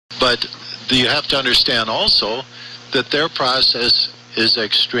But you have to understand also that their process is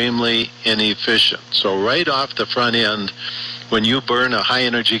extremely inefficient. So right off the front end, when you burn a high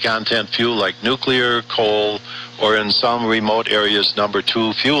energy content fuel like nuclear, coal, or in some remote areas, number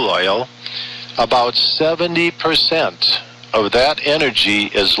 2, fuel oil, about 70% of that energy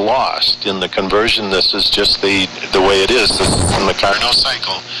is lost in the conversion. This is just the way it is. This is in the Carnot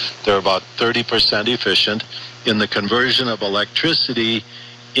cycle. They're about 30% efficient in the conversion of electricity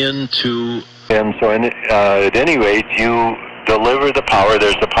into... And so at any rate, you deliver the power.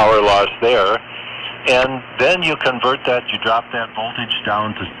 There's the power loss there. And then you convert that, you drop that voltage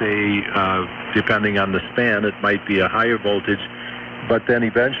down to, say, depending on the span, it might be a higher voltage, but then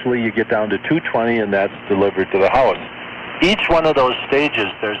eventually you get down to 220 and that's delivered to the house. Each one of those stages,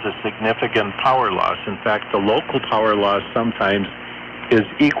 there's a significant power loss. In fact, the local power loss sometimes is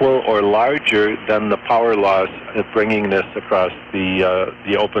equal or larger than the power loss of bringing this across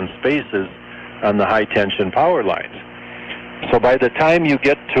the open spaces on the high-tension power lines. So by the time you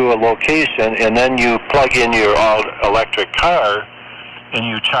get to a location and then you plug in your all-electric car and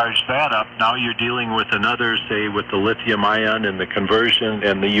you charge that up, now you're dealing with another, say, with the lithium-ion and the conversion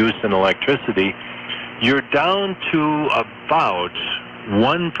and the use in electricity, you're down to about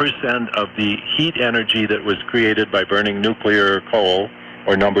 1% of the heat energy that was created by burning nuclear or coal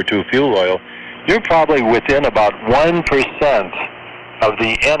or number 2 fuel oil. You're probably within about 1% of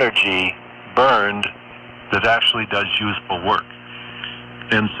the energy burned that actually does useful work.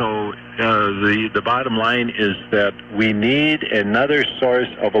 And so the bottom line is that we need another source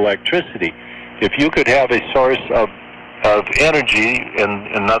of electricity. If you could have a source of energy,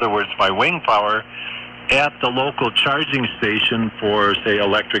 in other words, by wing power, at the local charging station for, say,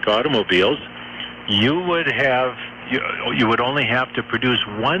 electric automobiles, you would only have to produce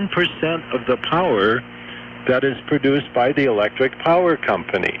 1% of the power that is produced by the electric power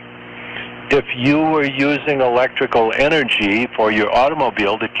company. If you were using electrical energy for your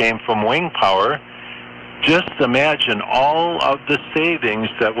automobile that came from wing power, just imagine all of the savings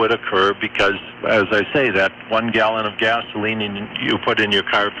that would occur because, as I say, that 1 gallon of gasoline you put in your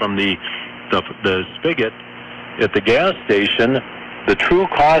car from the spigot at the gas station, the true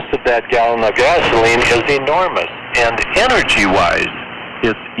cost of that gallon of gasoline is enormous. And energy-wise,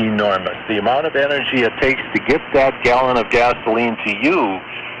 it's enormous. The amount of energy it takes to get that gallon of gasoline to you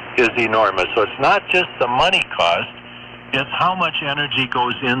is enormous. So it's not just the money cost, it's how much energy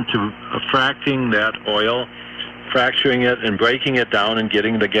goes into fracking that oil, fracturing it and breaking it down and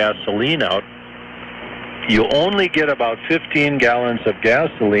getting the gasoline out. You only get about 15 gallons of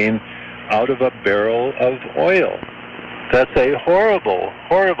gasoline out of a barrel of oil. That's a horrible,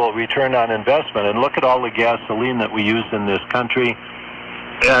 horrible return on investment. And look at all the gasoline that we use in this country.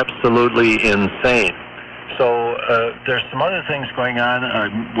 Absolutely insane. So there's some other things going on.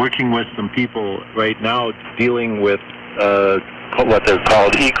 I'm working with some people right now dealing with what they're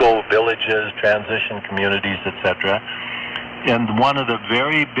called eco-villages, transition communities, etc. And one of the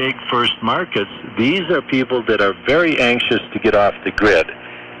very big first markets, these are people that are very anxious to get off the grid.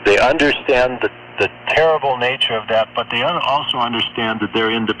 They understand the terrible nature of that, but they also understand that their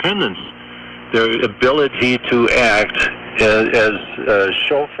independence, their ability to act as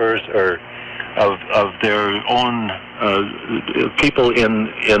chauffeurs or of their own people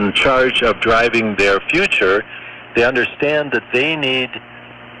in charge of driving their future, they understand that they need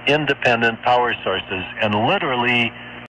independent power sources. And literally,